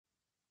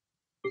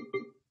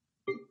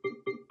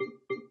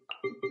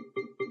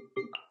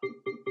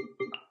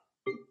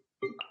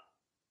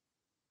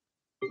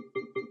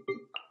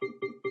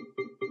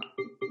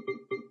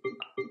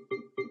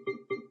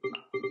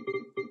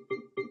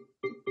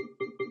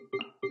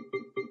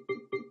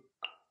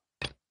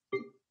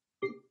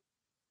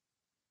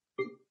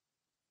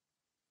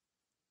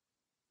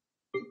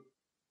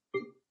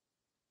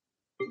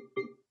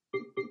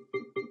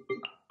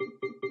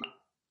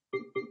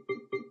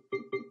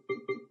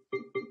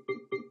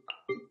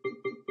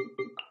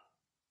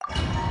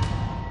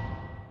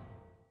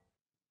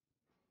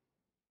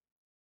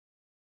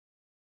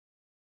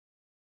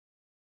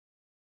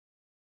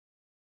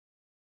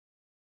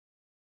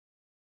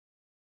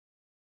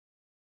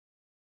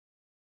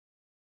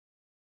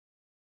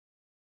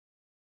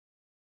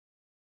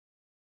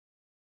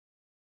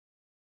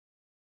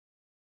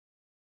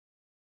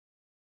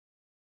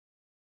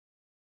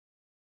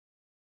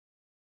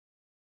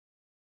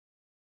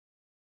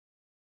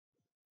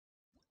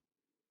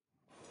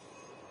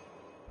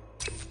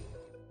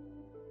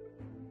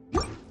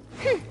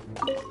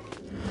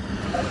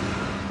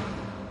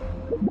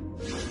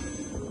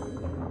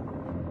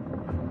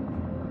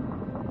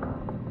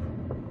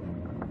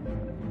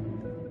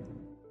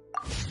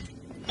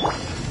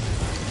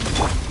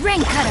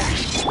Ring Cutter!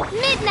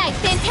 Midnight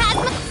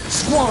Phantasma!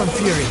 Squall and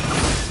Fury!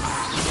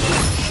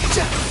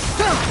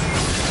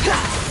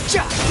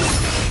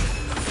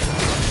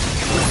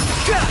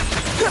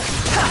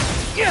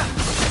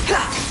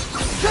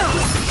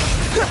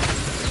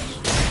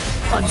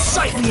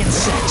 Unsightly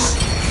insects!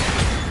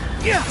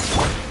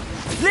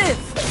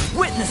 Live!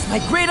 Witness my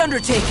great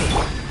undertaking!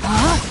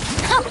 Huh?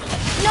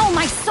 No,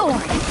 my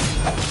sword!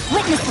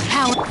 Witness the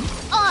power!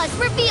 Oz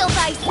reveals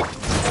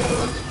ice!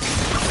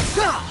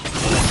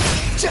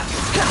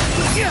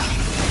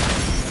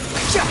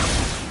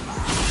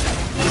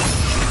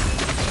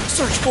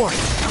 Search for it!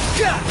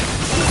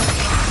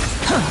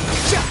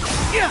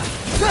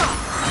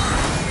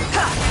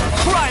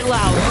 Cry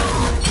loud!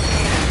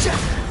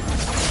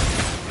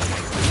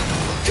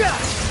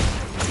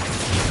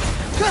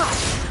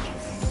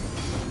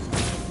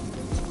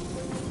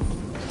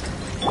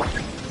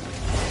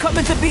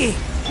 Coming to be!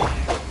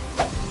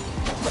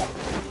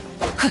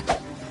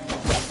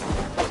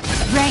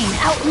 Rain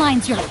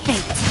outlines your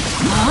fate.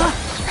 Huh?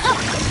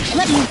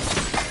 Let me...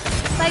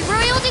 By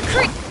royal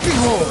decree...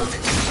 Behold!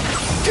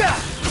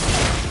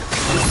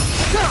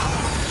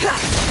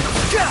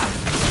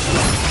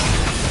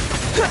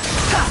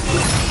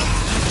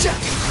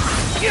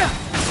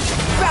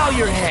 Bow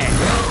your head!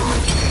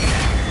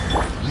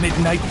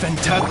 Midnight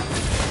Phantasm.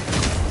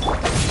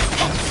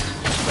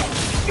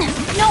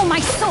 No, my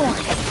sword!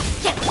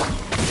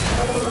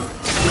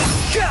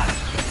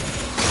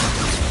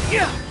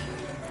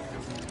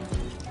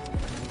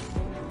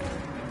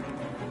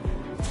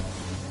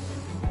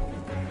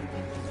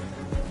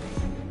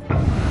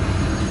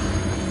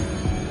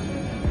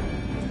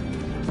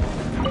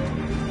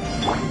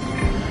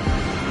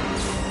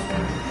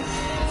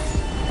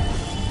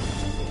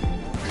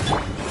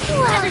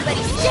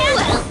 Everybody stand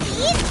up!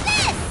 Eat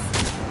this!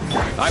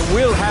 I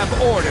will have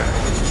order.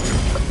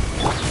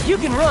 You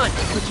can run,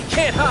 but you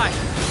can't hide.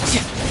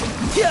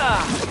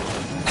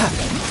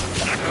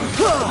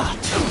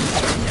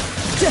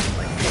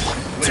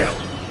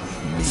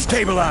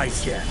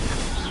 Stabilize.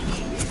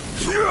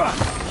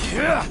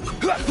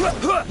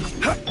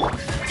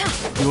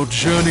 Your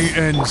journey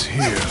ends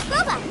here.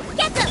 Boba,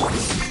 get them!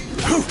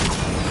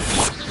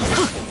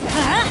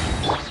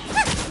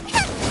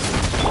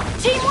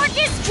 Teamwork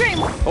is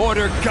dreamwork!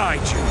 Order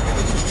guide you.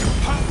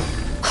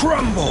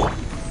 Crumble.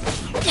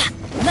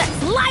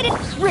 Let's light it!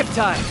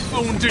 Riptide!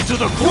 Owned into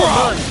the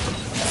ground!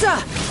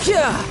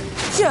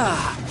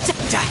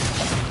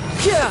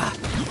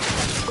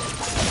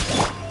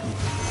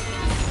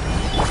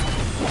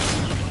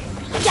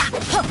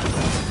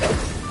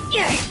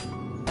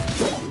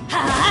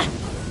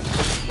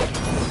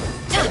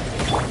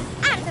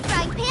 Out of the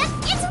frying pan,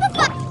 into the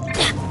fire!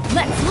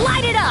 Let's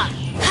light it up!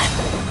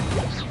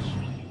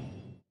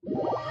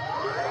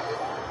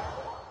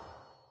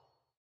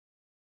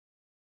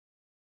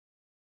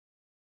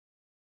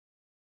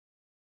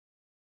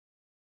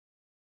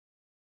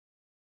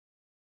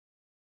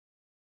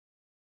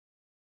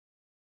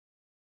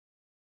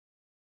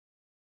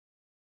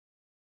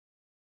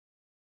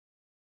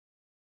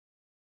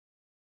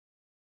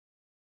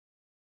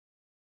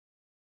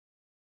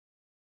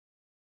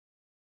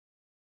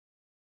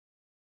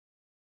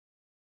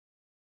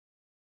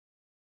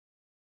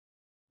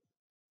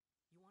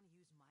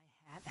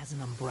 As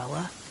an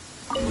umbrella?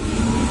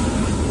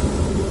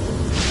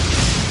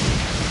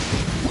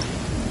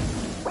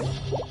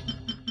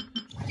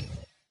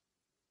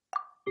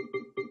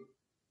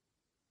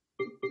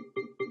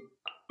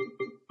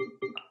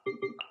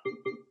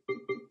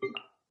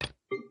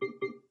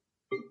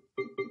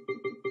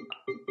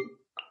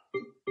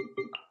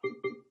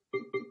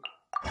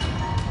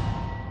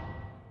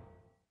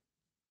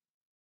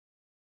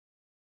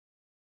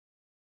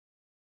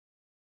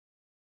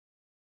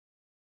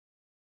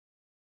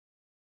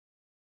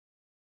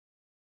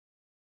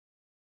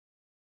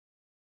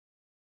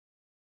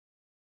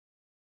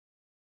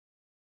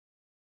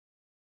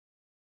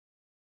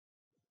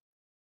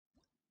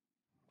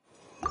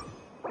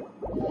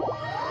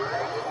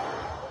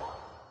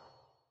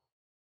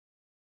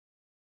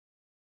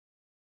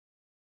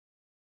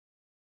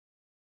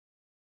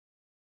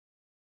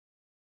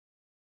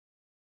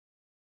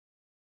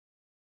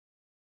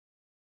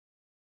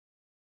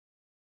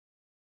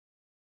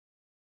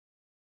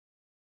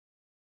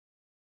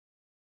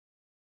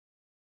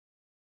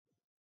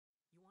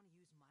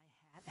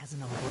 As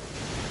an umbrella.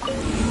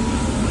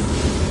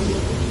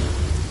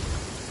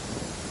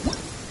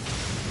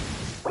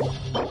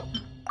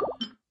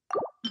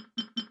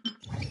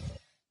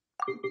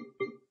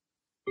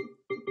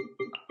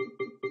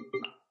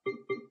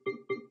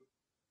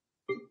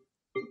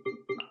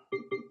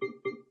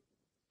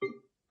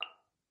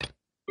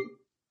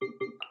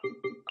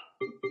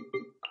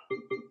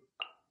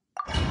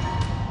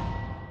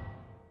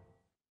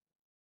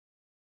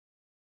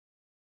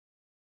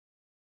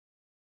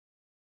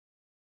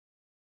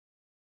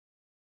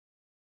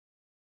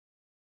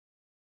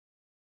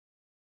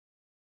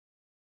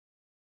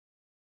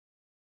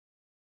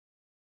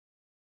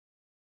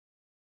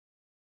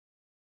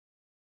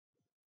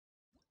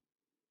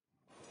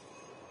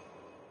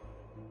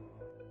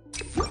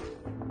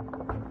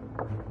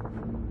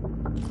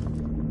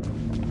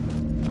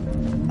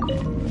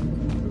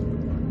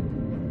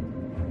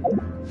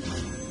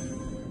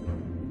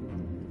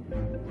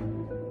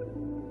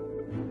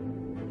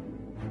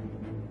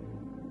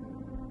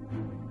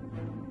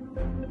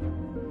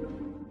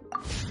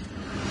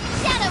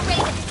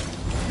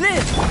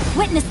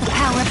 Witness the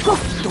power of Goof.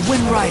 The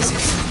wind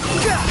rises.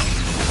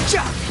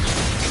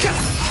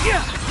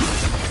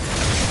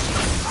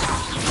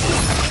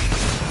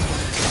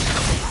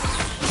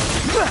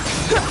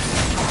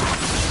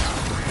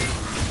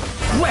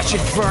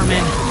 Wretched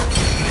vermin!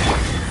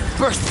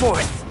 Burst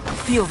forth!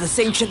 Feel this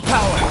ancient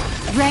power!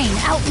 Rain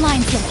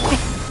outlines your fate.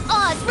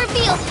 Oz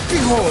revealed.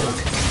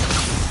 Behold!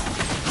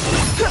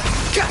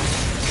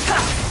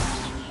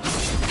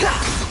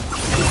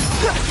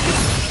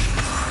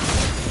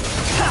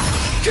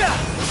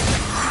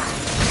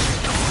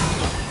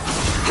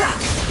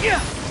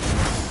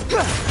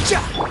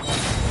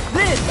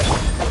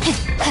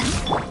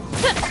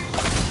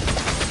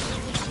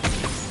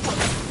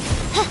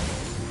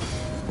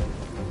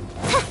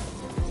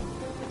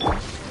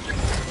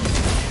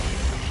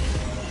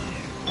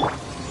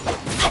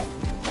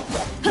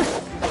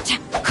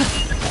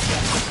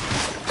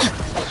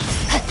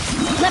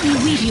 Let me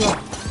weave you.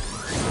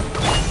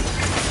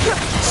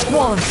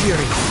 Squall and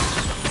Fury!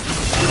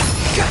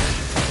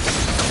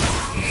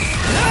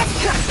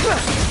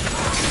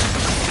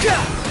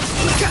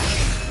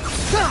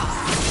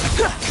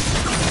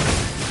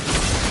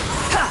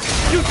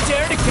 You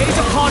dare to gaze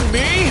upon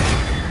me?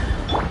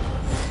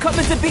 Come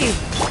into being!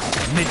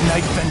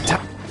 Midnight Venta.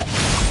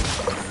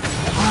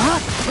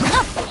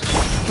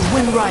 The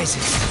wind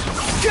rises.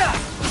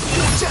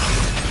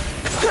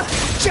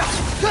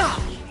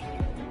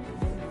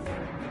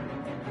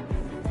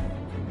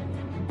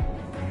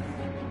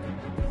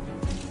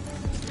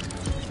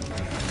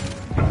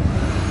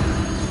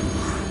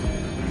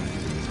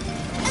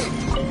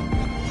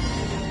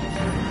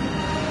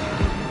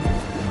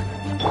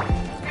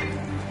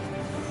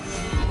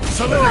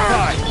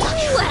 Solidified!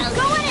 Well,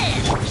 going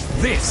in.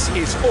 This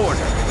is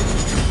order.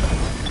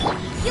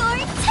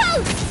 You're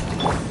toast.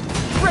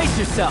 Brace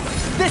yourself.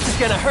 This is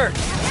gonna hurt.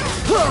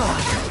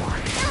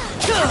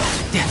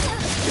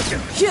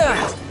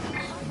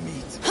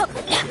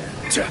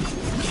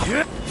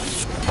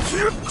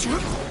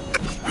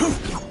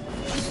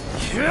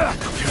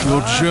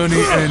 Your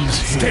journey ends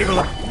here.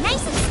 Stabilize.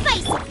 Nice and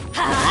spicy.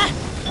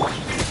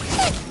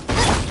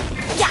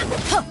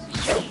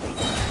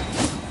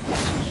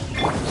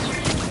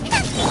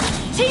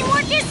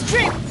 Teamwork is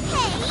strength.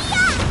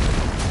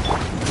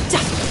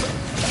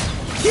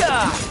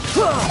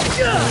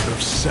 Lord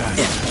of Sand,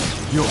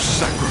 your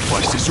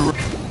sacrifice is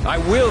I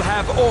will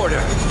have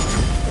order.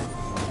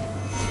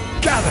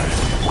 gathered.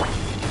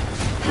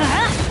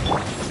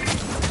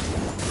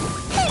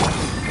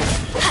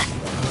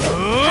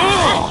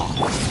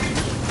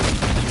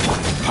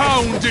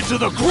 Pound into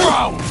the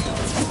ground.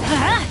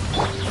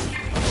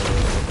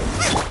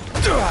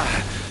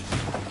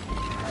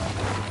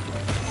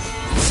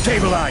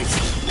 Stabilize.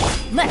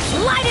 Let's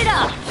light it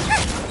up.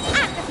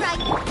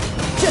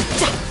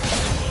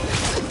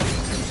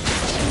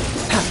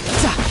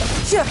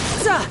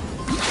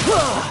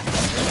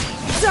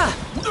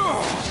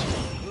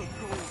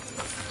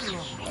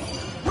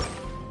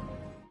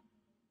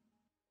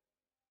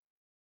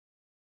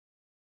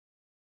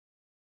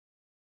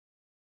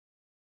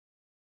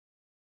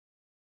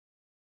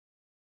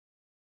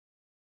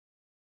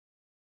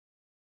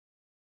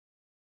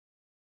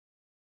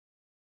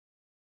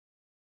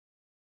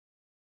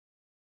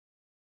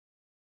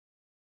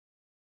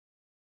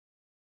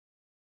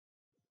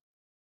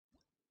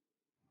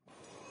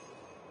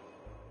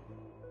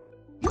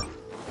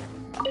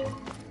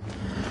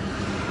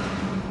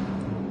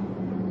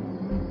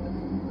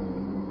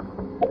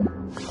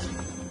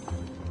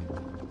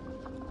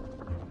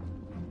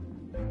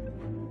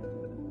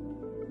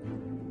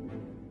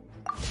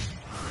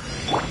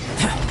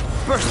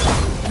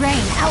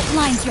 Rain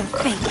outlines your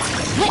fate.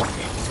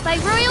 Witnessed by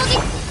royalty.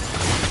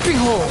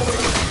 Behold!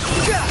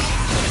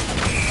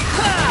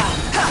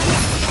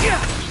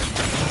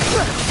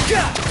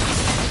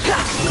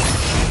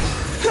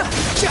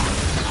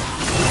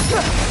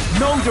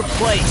 Know your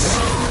place!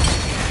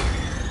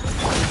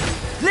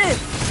 Live!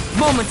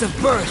 Moments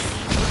of birth!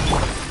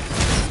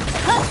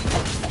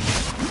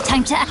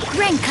 Time to act.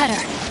 Rain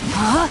cutter.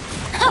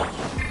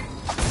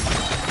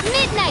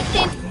 Midnight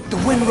then. The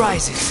wind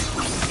rises.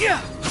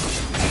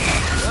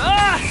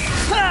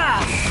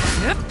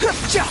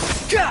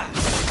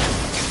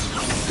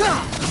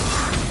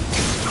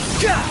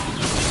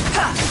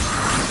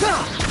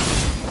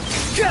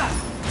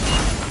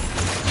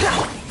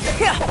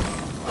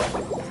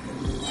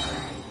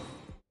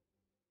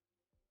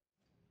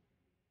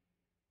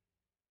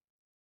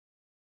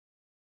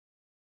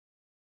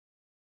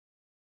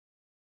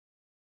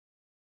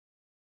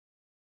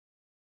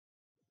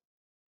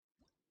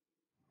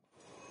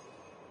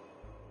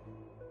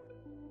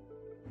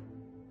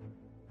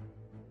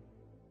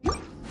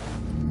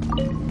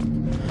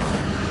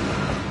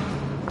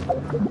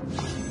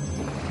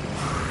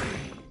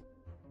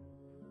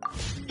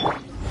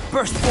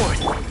 Burst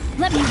forth!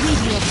 Let me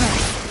weave you a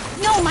verse.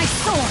 Know my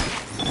sword.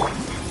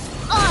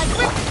 Oz,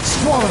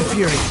 Squall and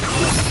Fury!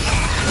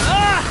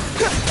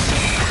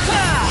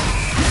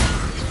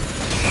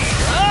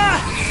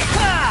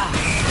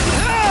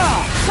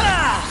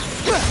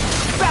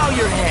 Bow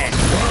your head!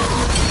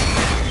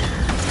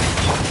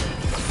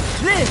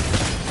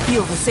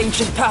 feel this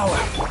ancient power.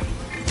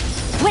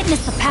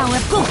 Witness the power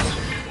of Gu.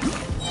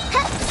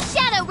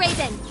 Shadow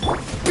Raven!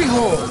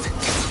 Behold!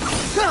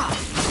 Ha!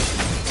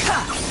 Ha!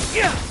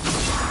 Yeah!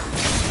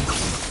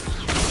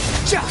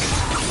 Ja!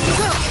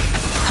 Ha!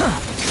 Ha!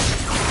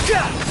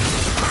 Ja!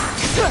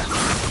 Ha!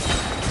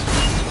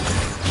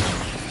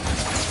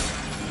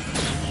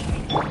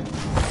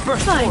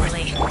 Burst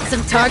Finally,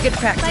 some target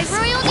practice. By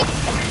royal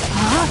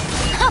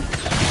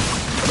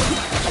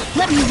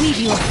Let me weave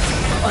you.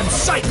 forth.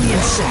 Unsightly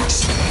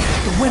insects.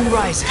 The wind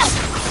rises. Ha!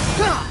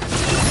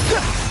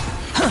 Ha!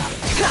 Ha!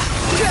 Ha!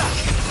 Ja!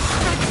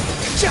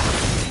 Ja!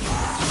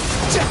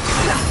 Ja!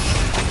 Ha!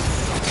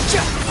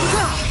 Ja!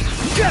 Ha!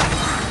 Ja!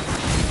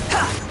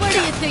 Ha! Where do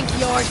you think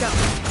you're going?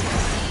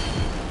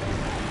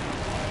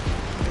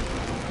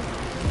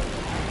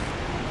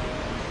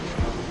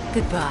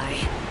 Goodbye,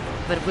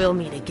 but we'll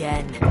meet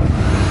again.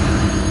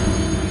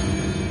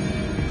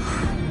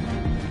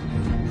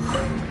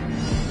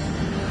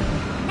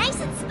 nice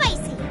and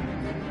spicy.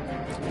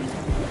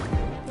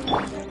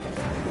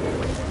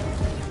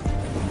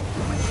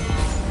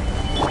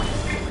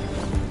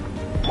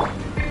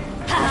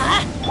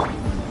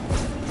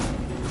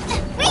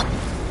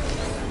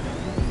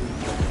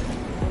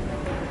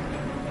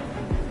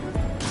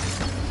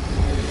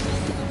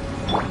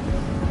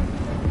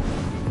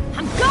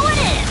 I'm going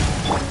in.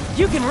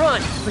 You can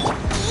run, but you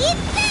Eat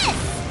this!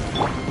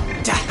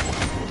 Ja!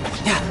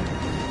 Ja!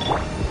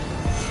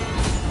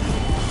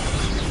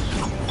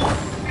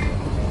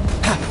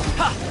 Ha!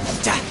 Ha!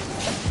 Ja!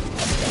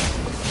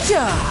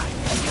 Ja!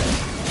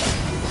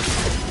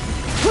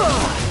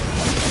 Huh!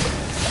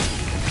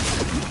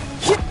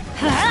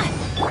 Huh?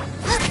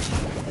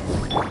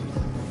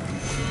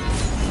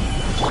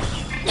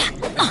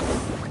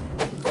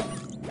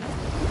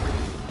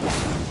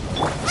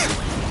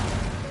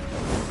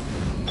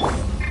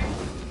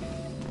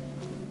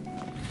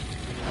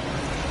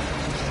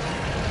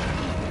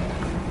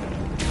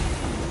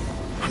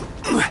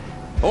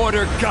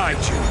 Order guide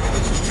you.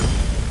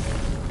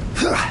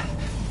 Ja!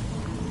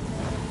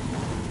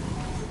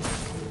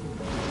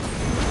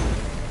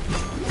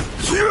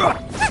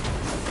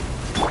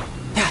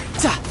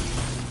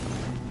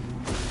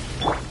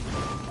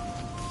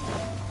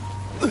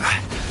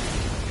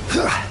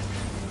 Ja!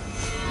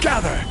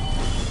 Gather.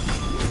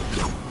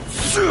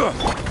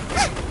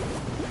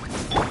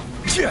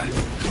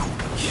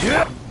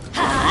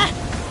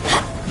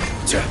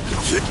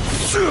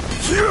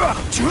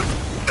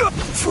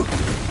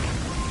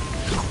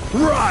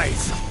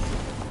 Rise.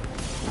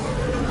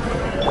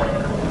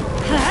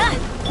 Huh?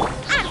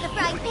 Out of the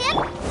frying pan!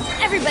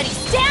 Everybody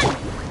stand.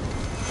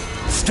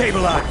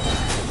 Stabilize.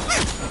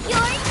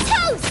 You're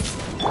toast!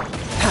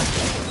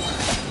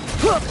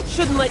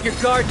 shouldn't let your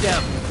guard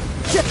down.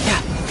 Ja!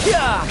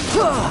 Ja!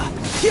 Ha!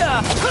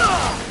 Ja!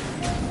 Ha!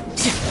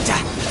 Ja! Ja!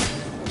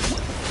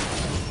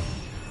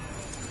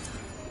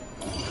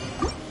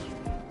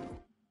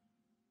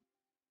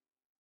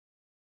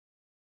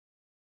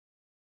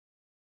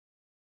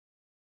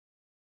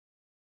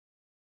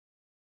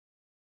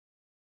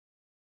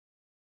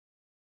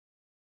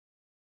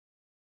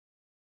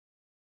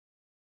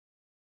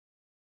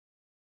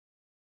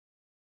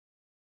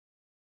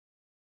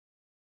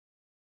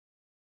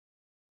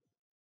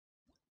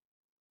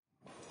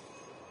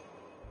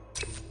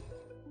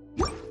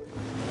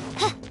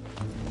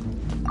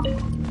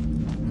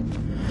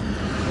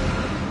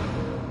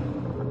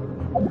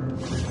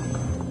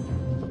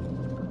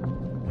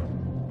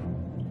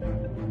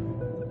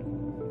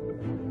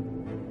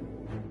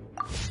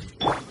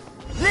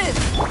 Live!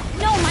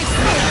 No, my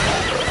soul.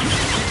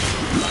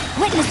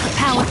 Witness the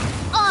power.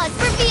 Oz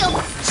revealed!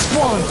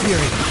 Squall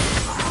Fury!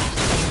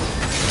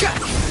 Ja!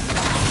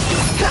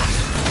 Ha!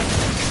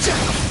 Ja!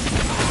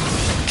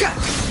 Ja!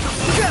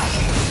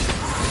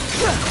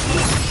 Ja!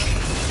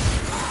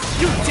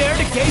 You dare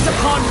to gaze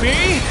upon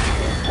me?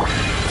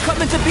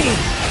 Come into being!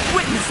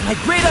 Witness my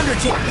great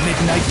undertaking!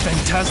 Midnight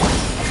Phantasm.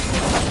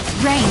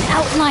 Rain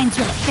outlines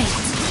your fate.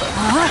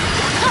 Huh?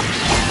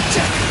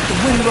 Ja! The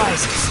wind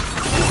rises!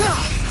 Ha!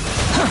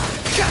 Ha!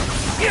 Ja!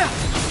 Ja!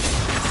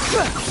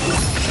 Ha!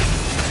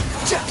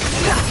 Ja!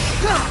 Ha!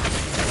 Ha!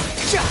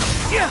 Ja!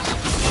 Ja!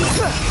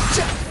 Ha!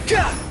 Ja!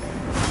 Ja!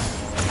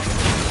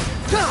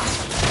 Ha!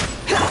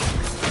 Ha!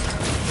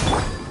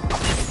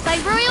 By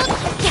royal...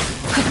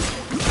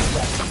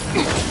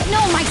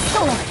 No, my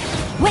sword.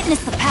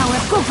 Witness the power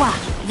of Gugwa.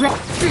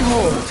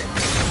 Behold!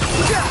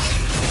 Ja!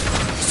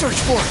 Search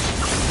for it!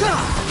 Ha!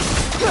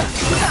 Ha!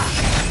 Ha!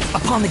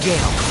 Upon the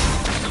gale!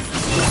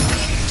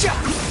 Ja!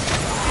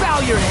 Bow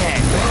your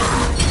head!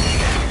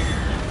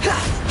 Ha!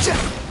 Ja!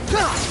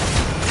 Ha!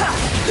 Ha!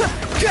 Ha!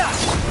 Ja!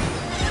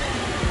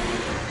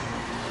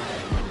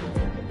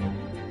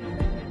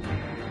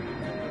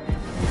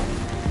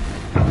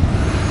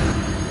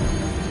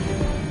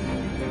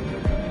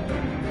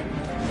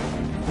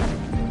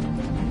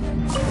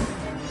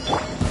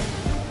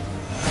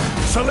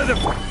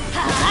 Solidify.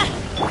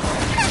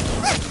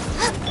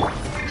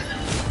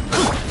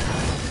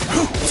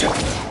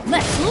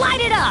 Let's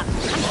light it up.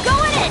 I'm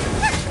going in.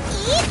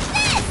 Eat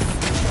this!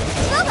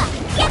 Booba,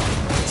 get!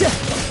 Ja!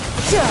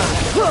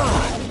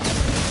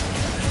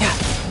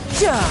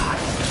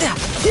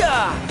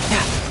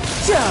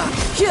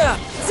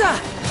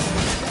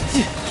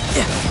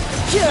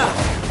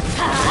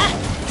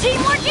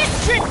 Teamwork is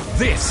strength!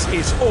 This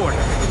is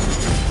order.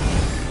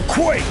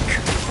 Quake!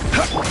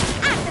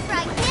 At the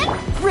frying pan.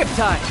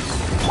 Riptide!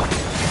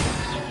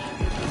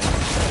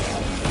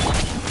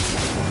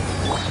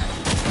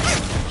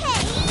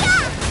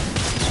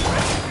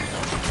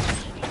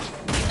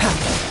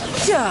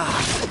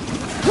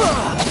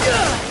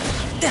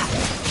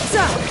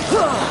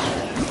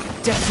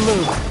 Death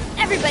move.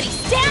 Everybody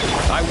stand!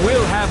 I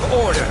will have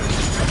order.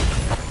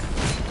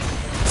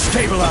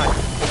 Stabilize.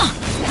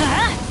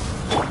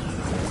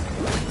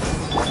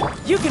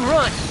 You can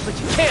run, but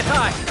you can't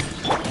hide.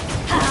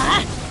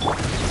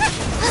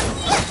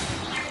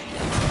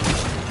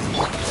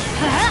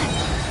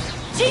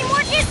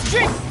 Teamwork is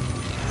strength!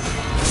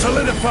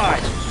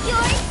 Solidified.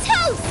 You're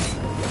toast.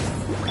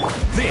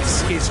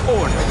 This is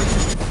order.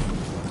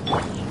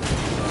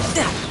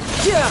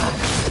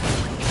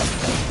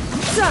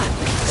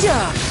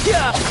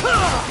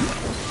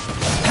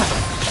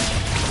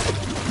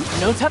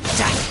 No touch.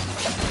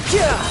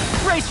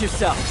 Brace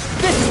yourself.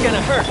 This is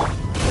gonna hurt.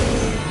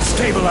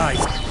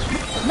 Stabilize.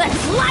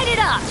 Let's light it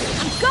up!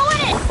 I'm going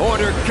in!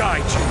 Order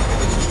guide you.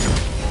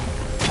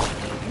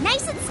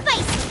 Nice and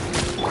spicy.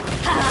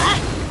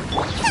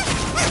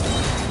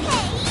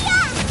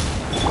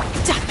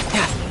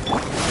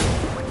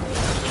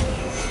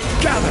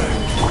 Gather.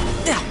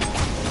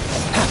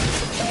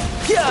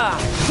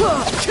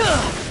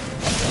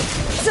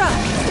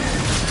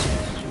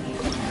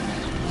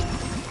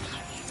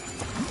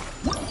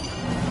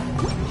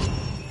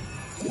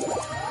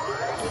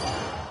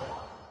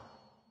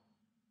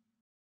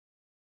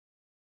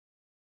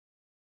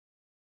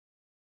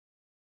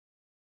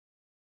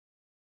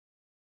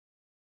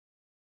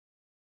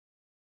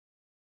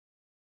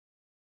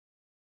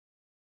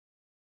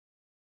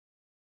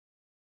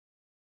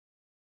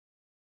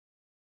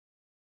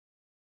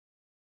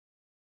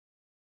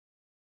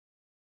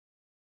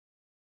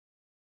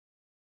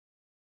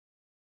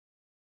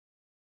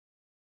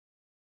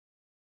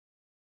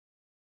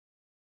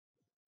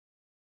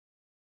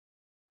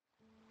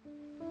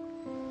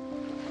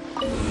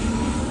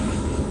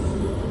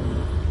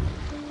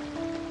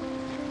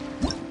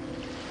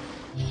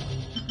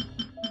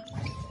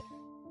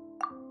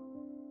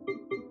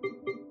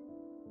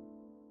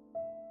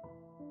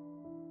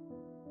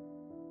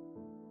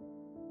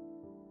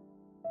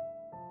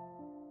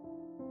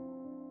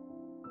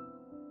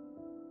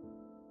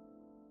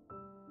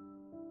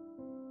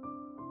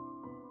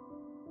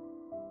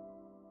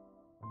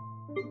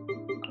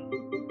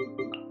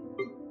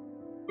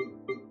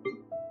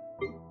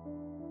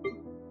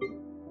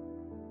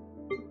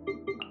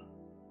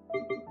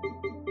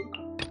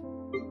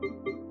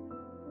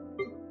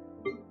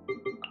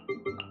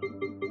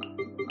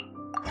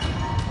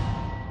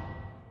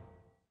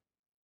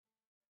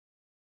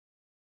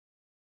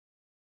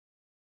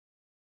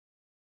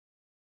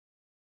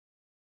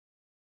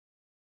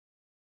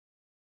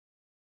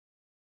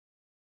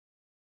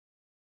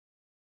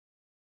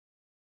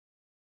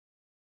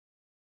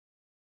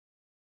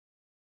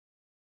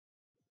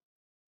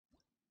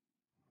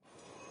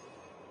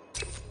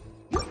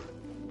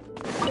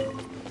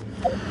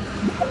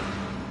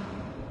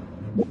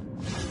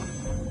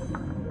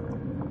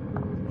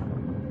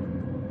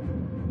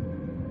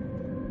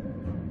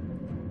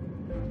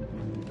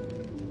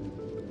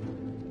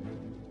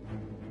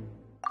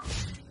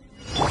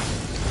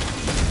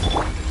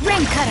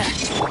 Rain Cutter!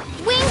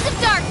 Wings of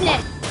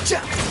Darkness!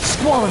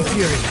 Squall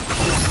Fury.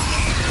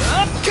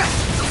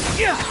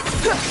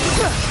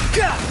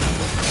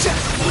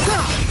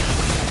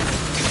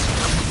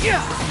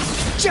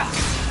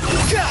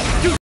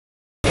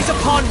 Gaze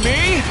upon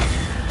me!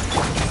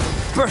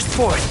 Burst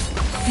forth.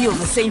 Feel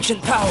this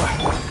ancient power.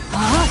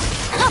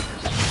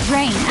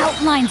 Rain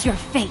outlines your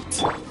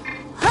fate.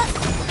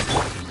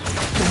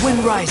 The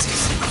wind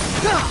rises.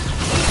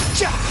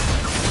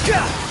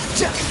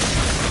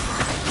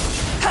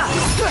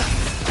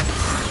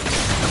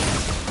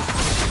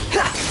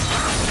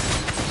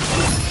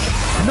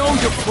 Know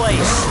your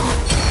place.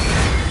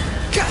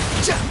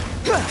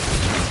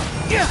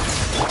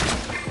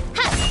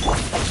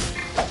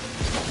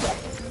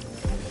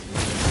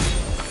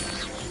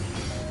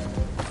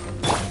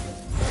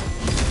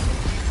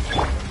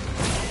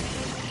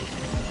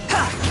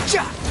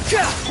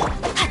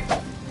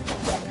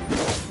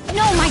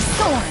 Know my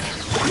sword!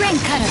 Rain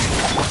Cutter!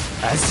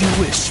 As you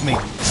wish, me.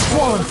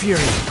 Squall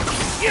Fury.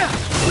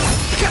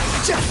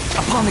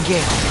 Upon the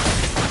gale.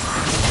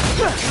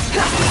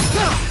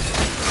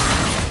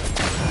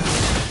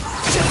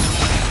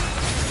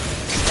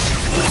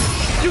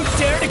 You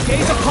dare to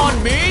gaze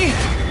upon me?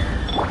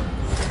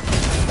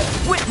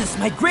 Witness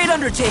my great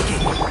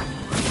undertaking.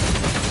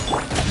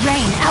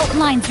 Rain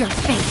outlines your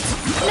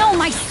fate. Know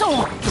my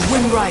sword! The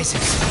wind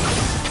rises.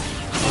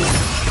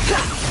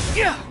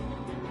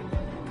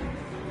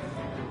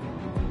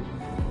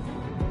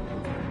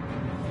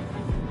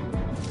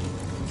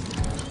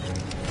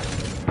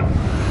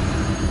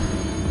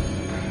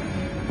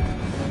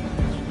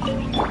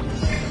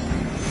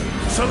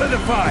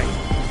 Solidify.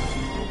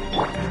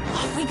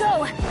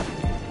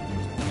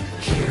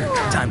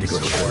 Time to go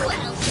to work.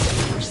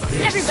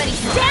 Everybody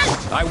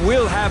stand! I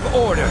will have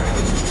order.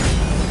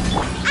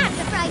 Out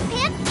the frying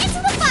pan,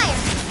 into the fire!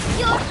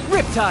 You're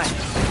Riptide.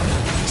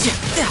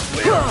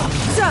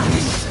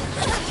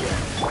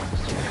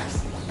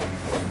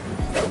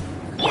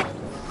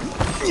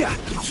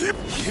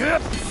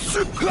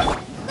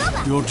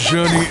 Your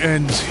journey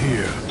ends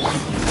here.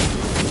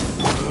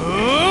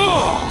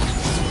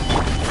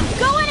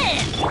 Going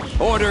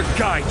in! Order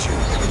guide you.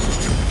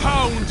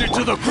 Pound it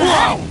to the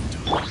ground!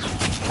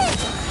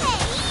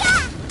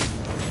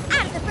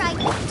 out of the frying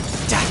pan!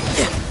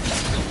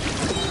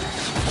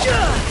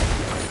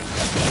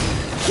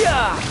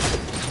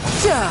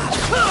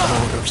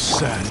 Lord of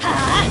Sand.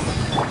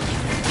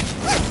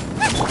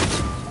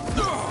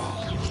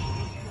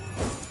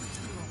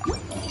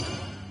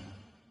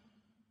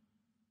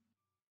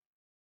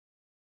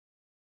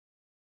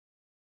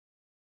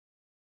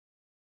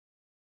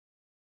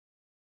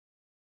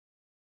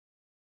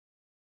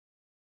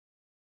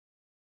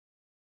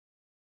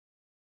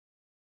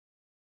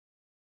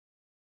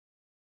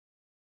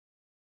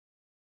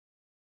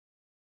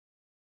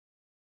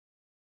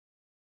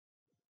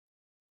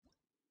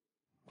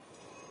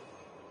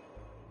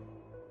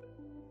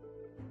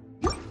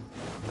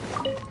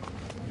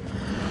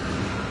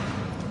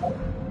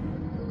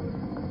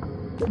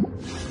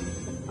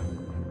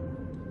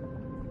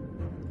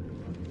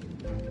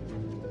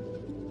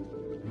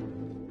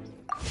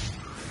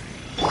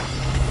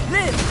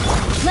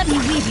 Let me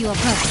leave you a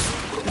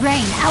verse.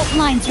 Rain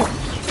outlines your...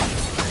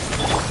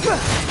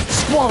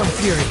 Squall and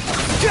Fury.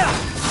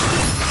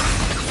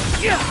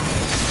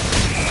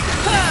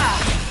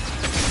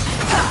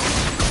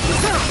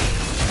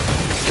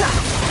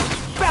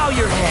 Bow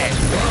your head.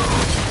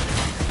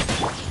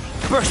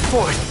 Burst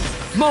forth.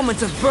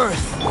 Moments of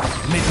birth.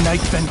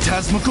 Midnight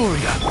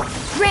Phantasmagoria.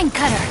 Rain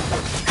cutter.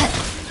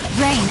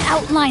 Rain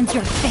outlines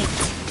your fate.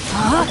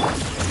 Huh?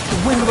 The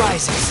wind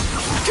rises.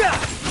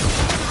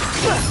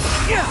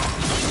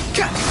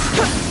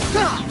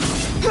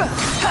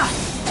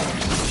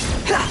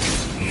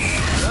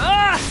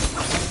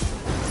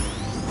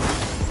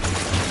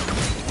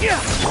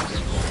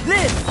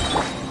 Live!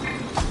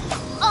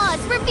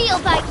 Oz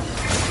revealed by...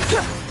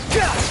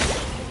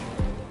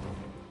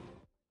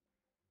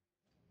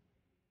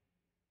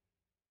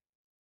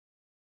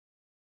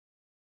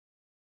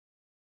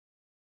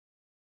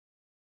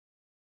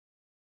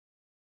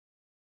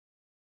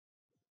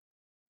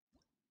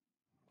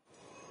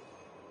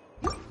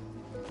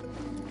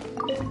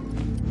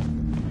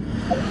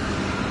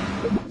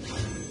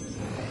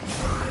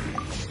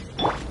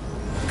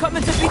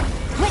 Coming to be...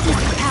 Witness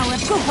the power of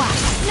Guwa.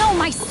 Know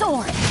my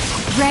sword.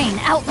 Rain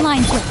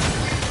outlines your...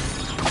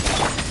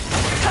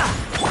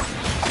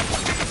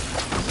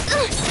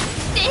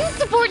 In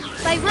support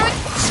by Ruin...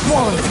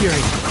 Squall and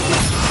Fury.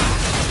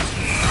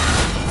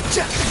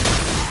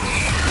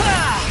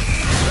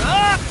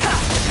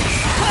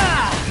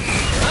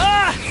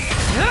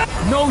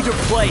 Know your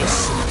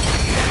place.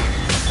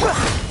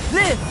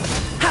 Live!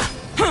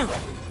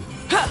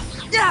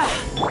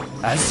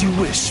 As you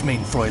wish,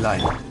 main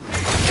Fräulein.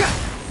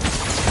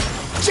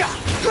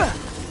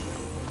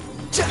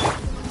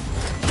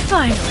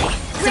 Finally,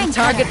 some Rain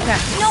target cutter.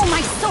 practice. Know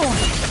my sword.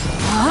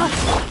 Huh?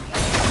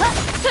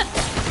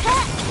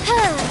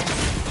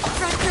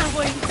 Spread your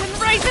wings and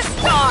raise a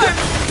storm!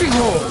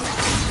 Behold!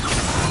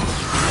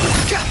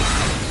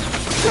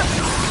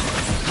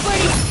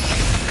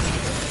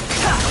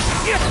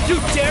 You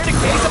dare to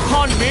gaze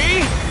upon me?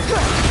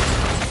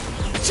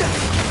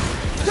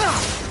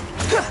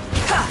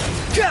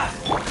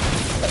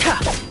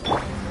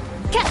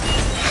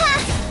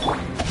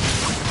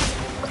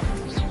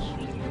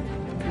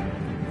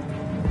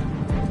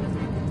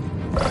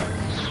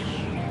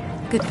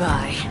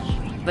 Goodbye,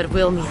 but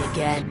we'll meet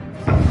again.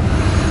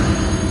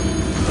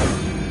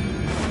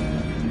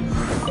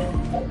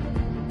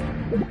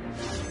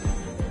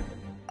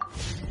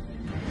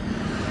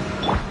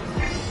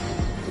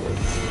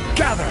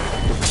 Gather!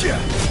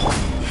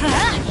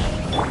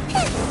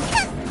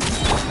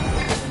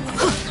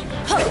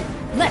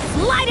 Let's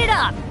light it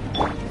up!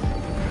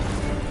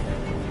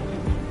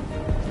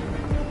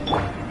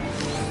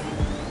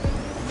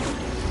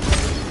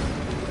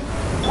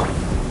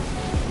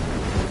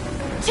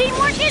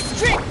 Teamwork is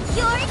trick!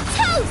 You're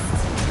toast!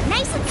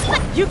 Nice and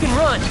slick! You can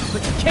run,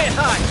 but you can't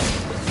hide.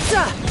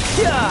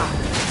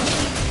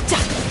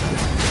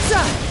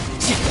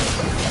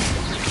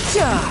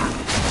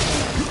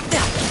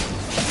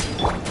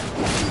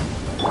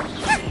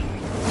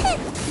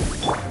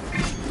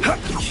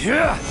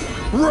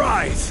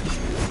 Rise!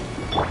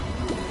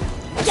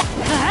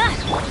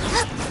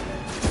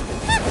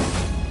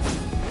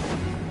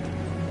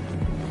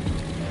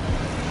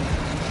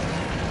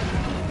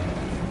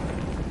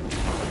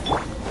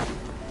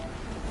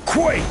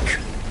 Quake!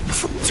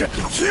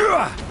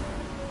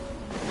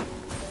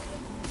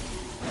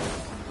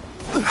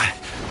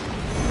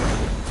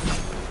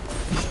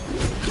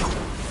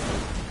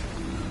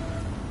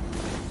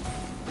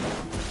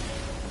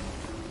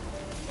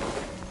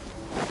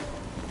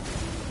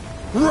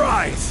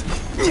 Rise!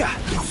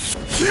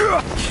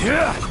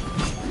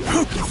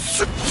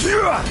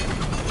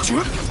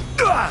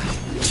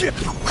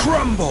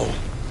 Crumble.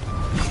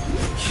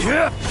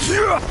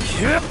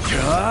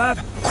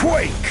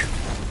 Quake.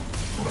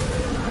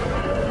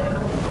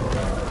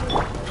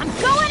 I'm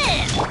going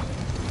in!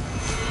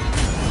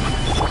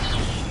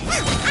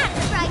 Out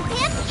the frying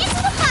pan,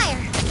 into the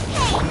fire!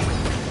 Hey!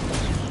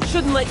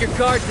 Shouldn't let your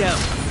guard down.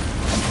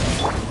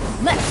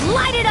 Let's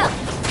light it up!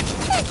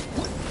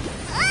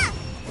 Ah!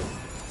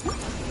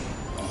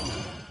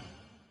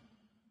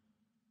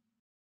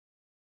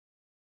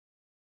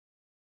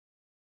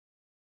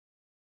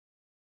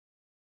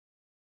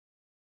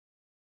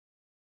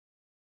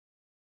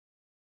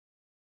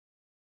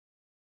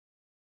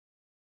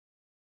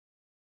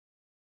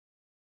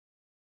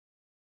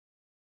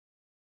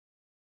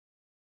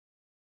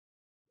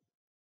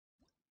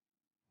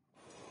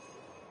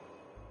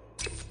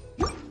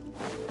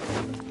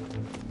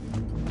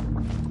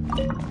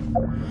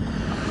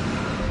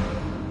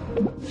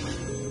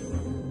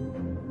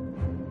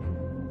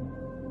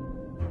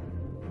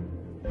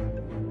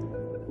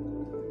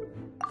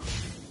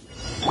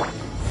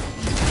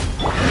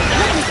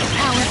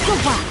 Power,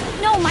 Goodbye!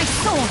 No, my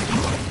sword!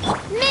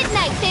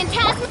 Midnight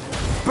Phantasm!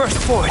 Burst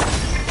forward.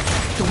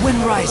 The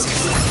wind rises.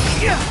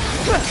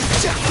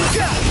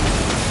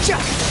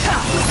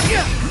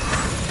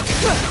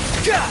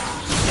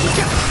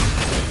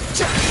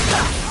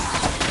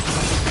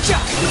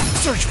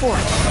 Search for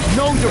it.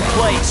 Know your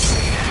place.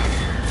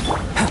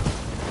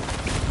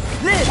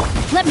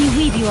 Live. Let me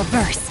weave you a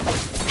verse.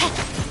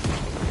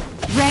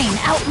 Rain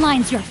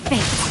outlines your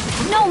fate.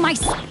 Know my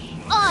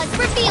Oz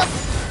revealed!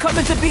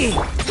 Coming to be.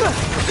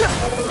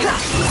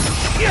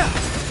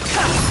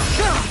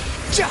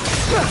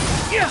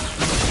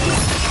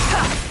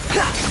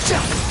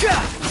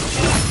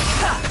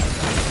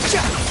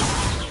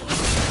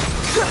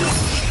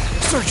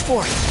 Search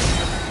for it.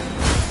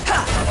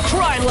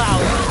 Cry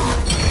loud.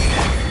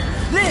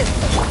 Live.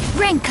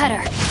 Rain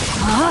Cutter.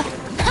 Huh?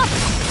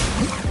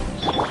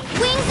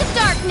 Wings of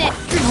Darkness!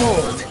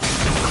 Behold.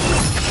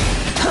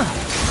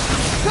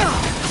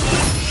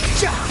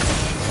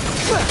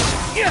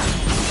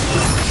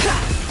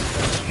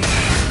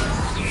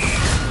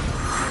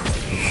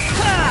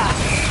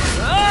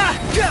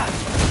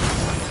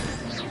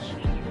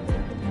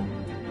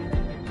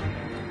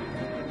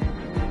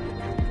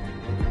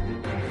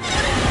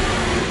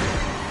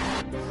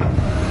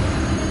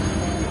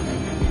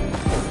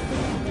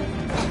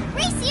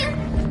 Race you!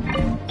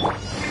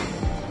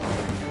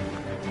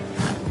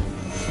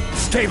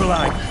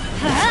 Stabilize.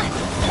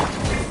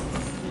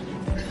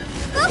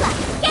 Booba,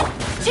 get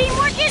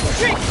Teamwork is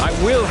trick! I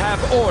will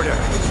have order.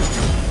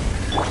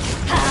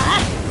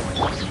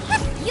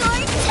 your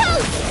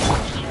toast!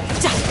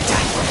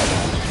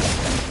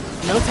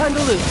 No time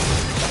to lose.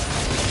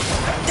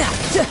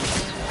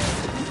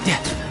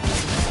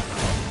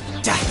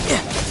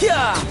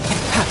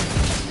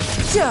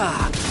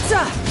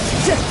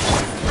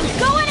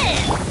 Going in!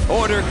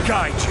 Order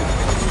guide you.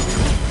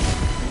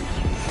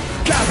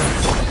 Gather.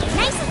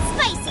 Nice and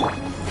spicy!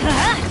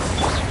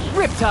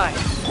 Riptide.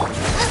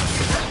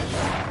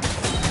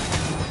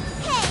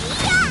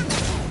 Hey-ya!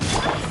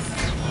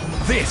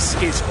 This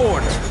is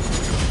order.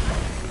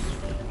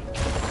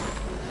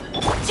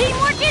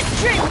 Teamwork is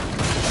trick!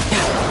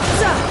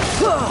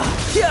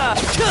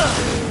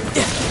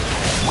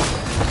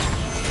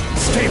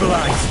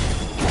 Stabilize.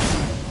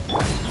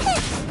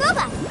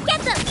 Booba,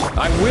 get them!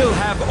 I will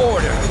have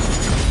order.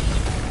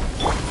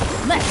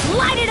 Let's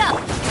light it up!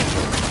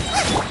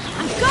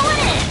 I'm going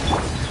in!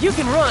 You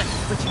can run,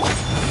 but you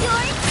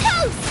Your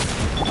toast!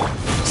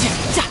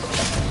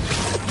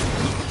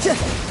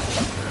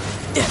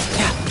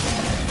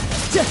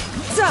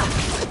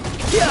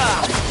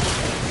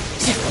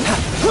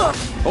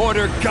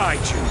 Order guide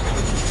you.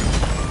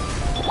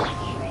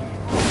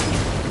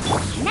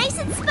 Nice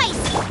and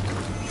spicy!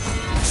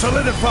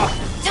 Solidify.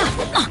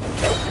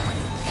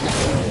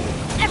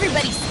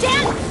 Everybody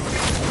stand!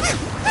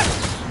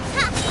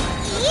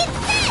 Eat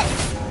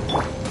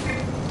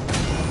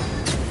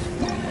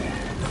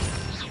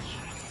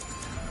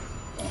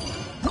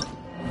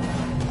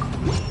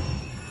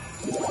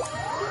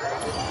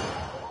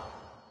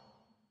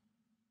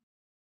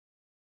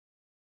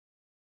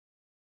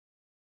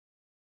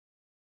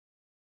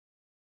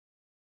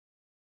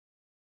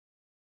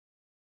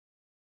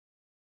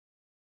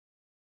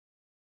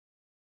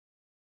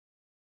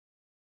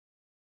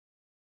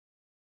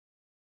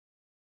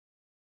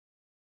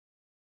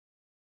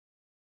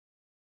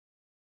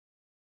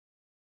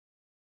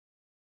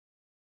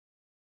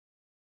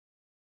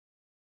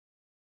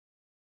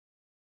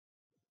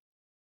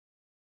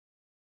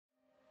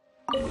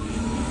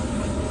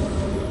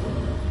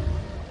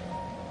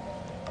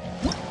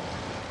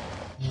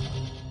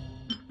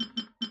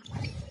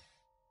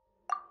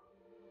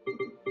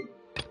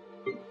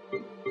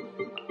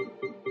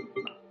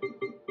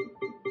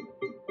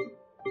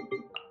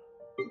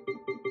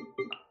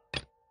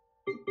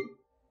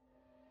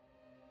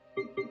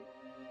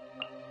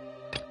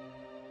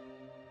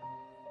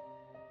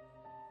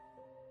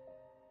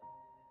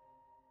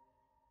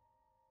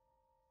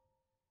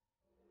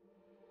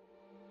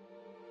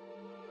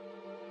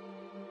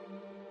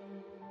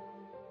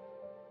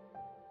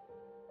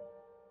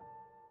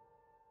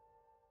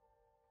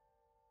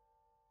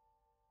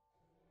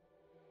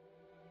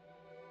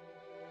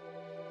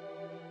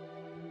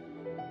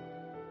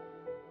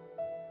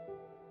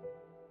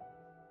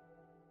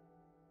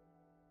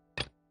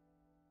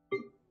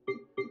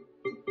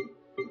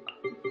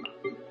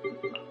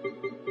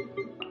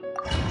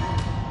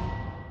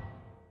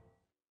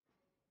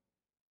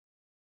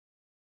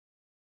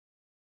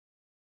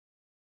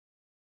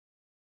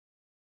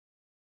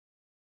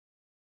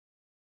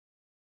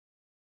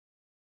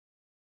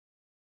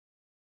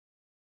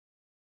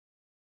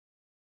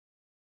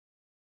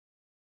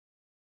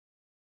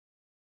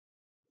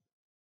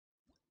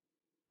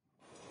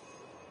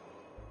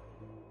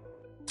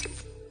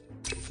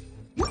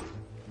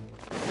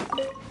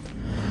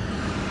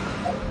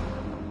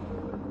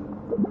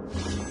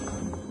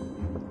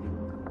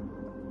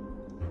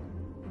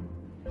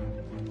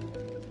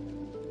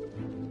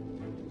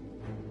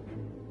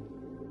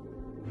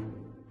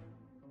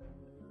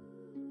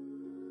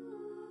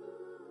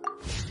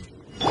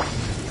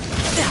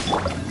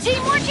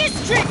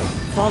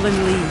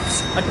Fallen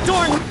leaves.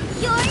 Adorn.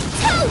 You're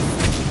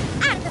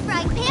toast! Out of the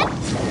frying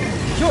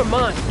pan! You're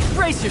mine.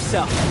 Brace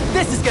yourself.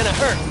 This is gonna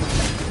hurt.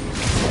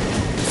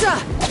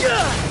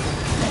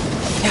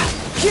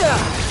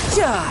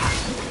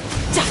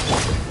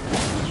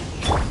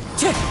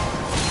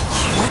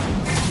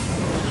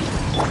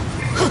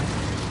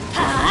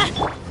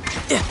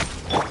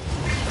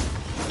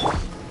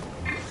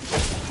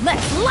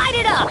 Let's light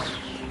it up!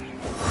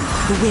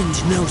 The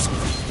wind knows me.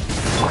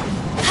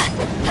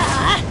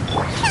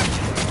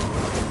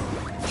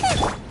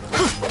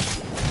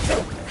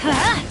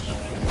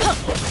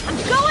 I'm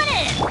going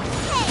in!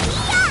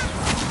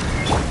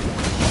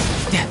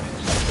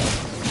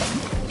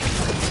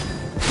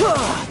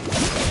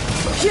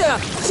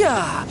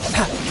 Yeah!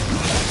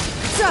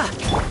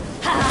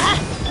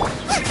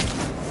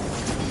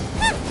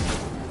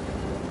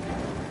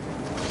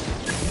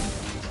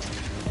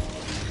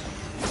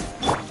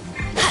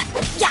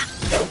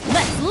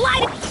 Let's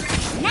light it!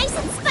 Nice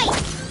and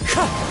spicy!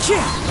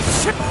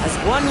 As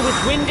one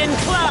with wind and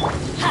cloud.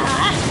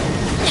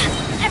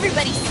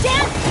 Everybody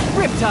stand!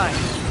 Riptide.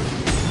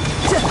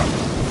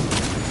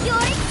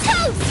 You're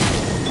toast!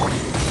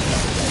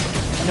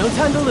 No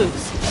time to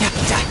lose.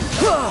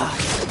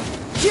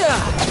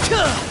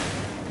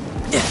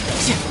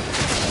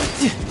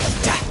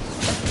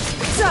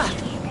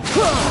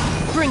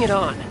 Bring it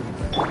on.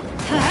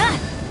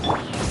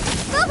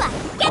 Boba,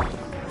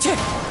 get...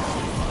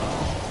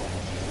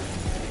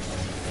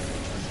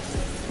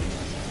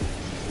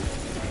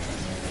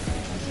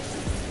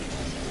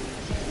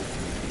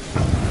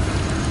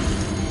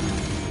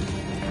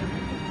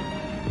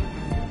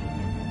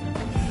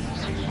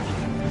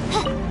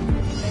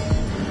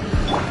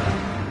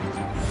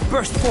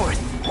 Burst forth.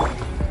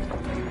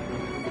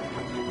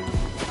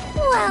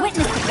 Well,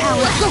 Witness the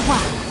power of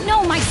Gua!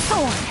 Know my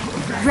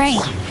sword!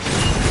 Rain!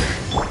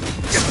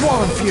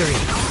 Squall and fury.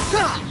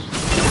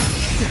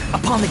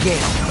 Upon the gale.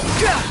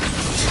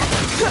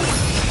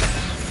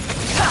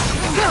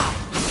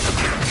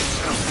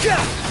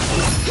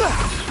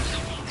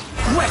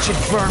 Wretched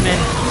vermin.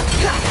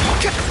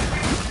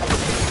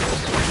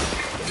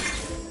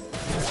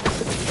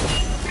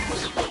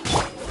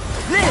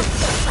 Live!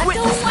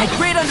 Witness my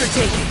great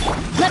undertaking.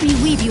 Let me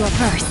weave you a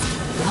verse.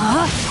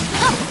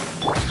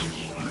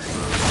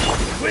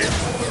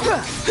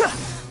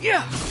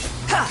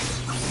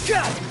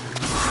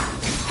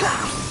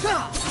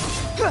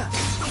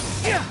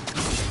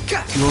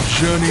 Your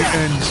journey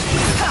ends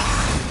here.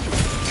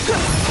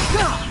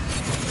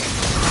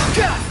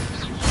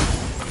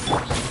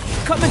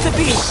 Come into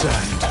being.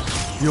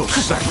 Sand, your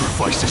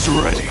sacrifice is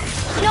ready.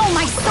 Know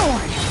my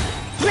sword!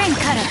 Rain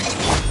cutter!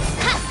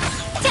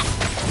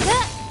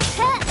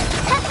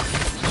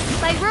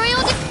 by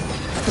royal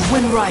The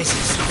wind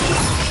rises.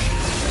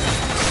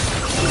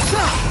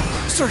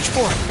 Search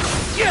for it.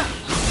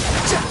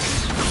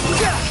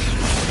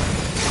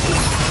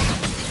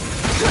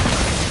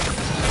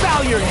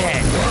 Bow your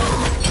head.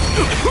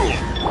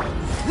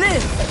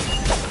 Live.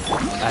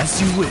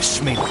 As you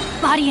wish, maiden.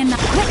 Body and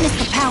mind.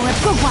 Witness the power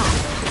of Gua!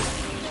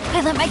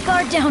 I let my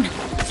guard down.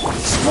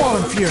 Squall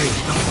and fury.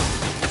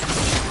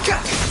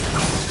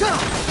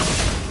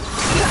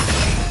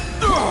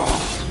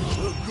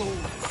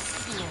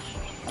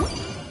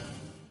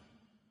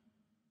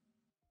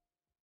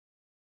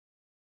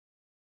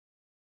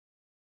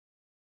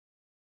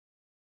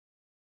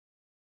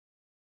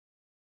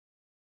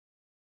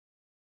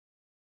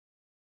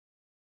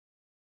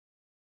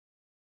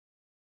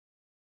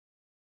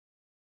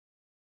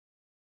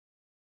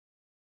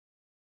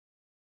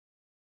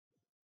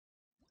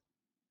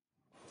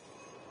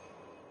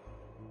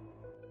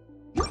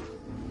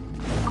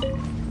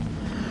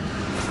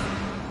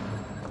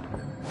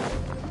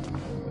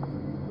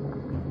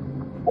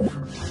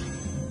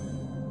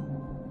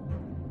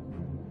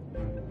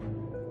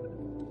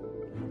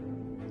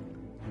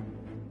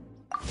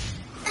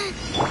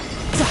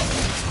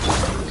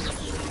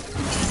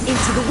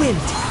 Into the wind.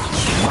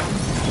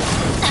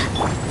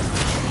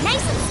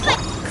 nice and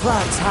spicy.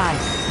 Clouds high.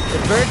 The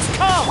birds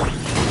call.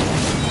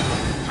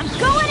 I'm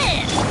going in!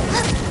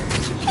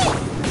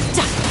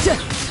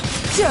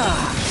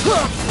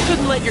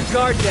 Couldn't let your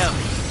guard down.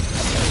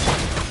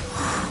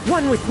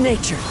 One with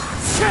nature.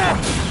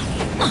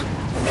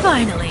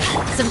 Finally,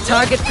 some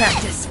target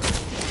practice.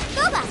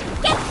 Boba,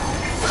 get...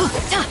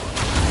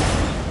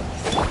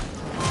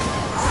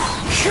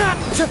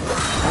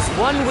 As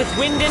one with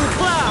wind and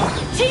cloud.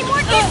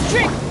 Teamwork is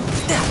trick!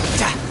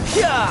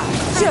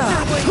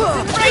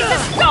 Raise the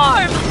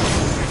storm!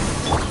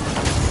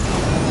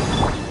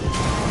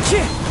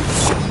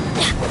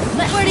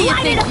 Where do you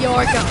think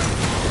you're going?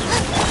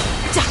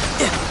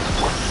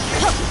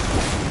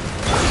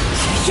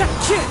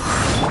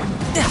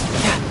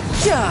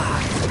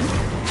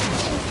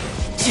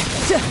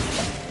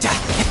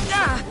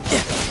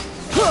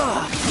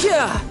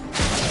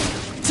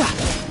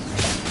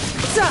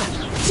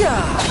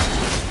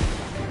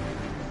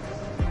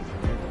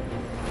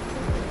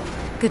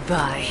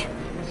 Goodbye,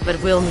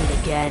 but we'll meet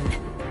again.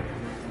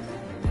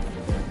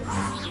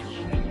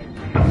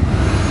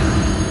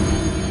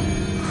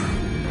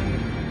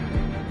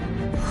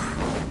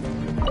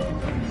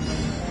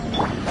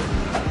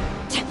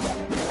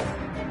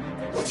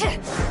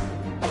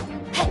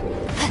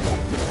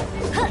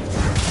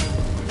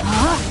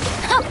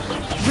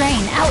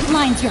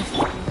 outlines your...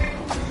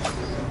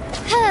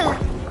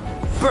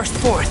 Burst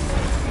forth.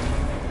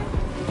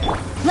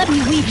 Let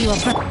me weave you a...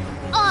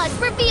 Oz,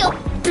 reveal!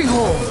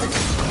 Behold.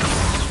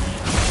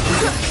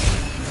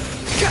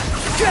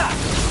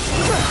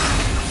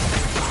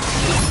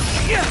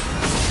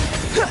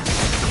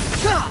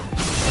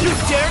 You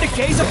dare to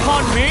gaze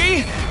upon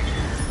me?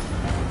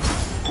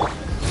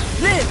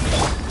 Live.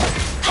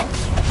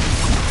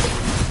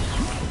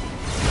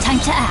 Time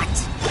to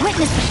act.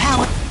 Witness the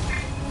power.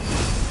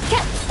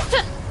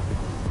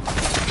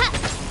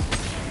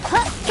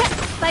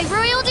 By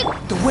royal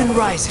The wind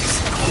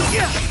rises.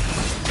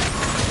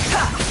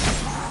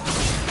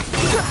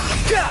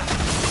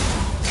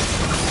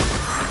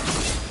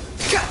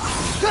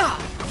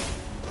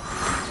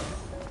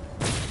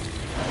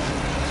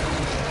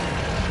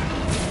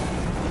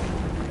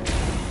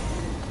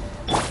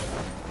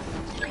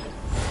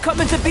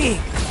 Come into being.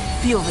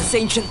 Feel this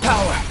ancient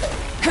power.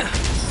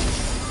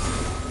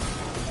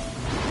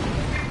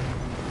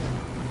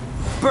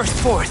 Burst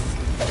forth.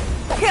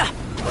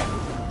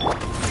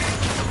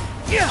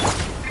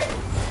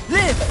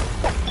 Live.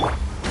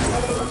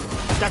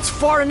 That's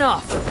far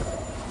enough.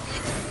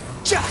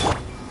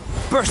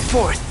 Burst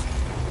forth.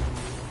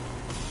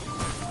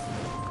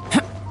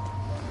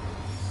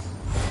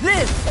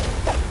 Live.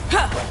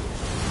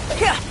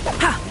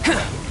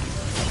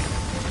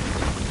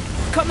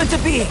 Come into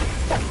being.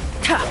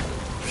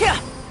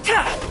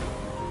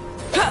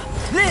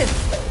 Live.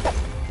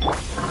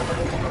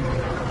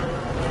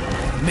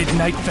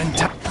 Midnight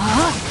Fantastic.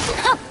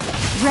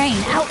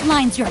 Rain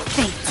outlines your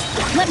fate.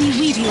 Let me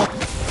weave you a...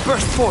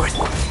 Burst forth.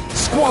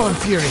 Squall and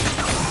fury.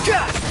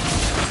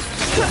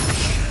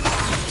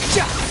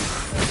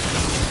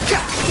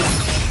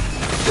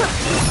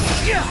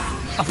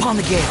 Upon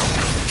the gale.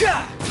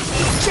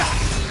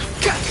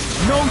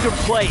 Know your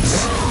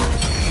place.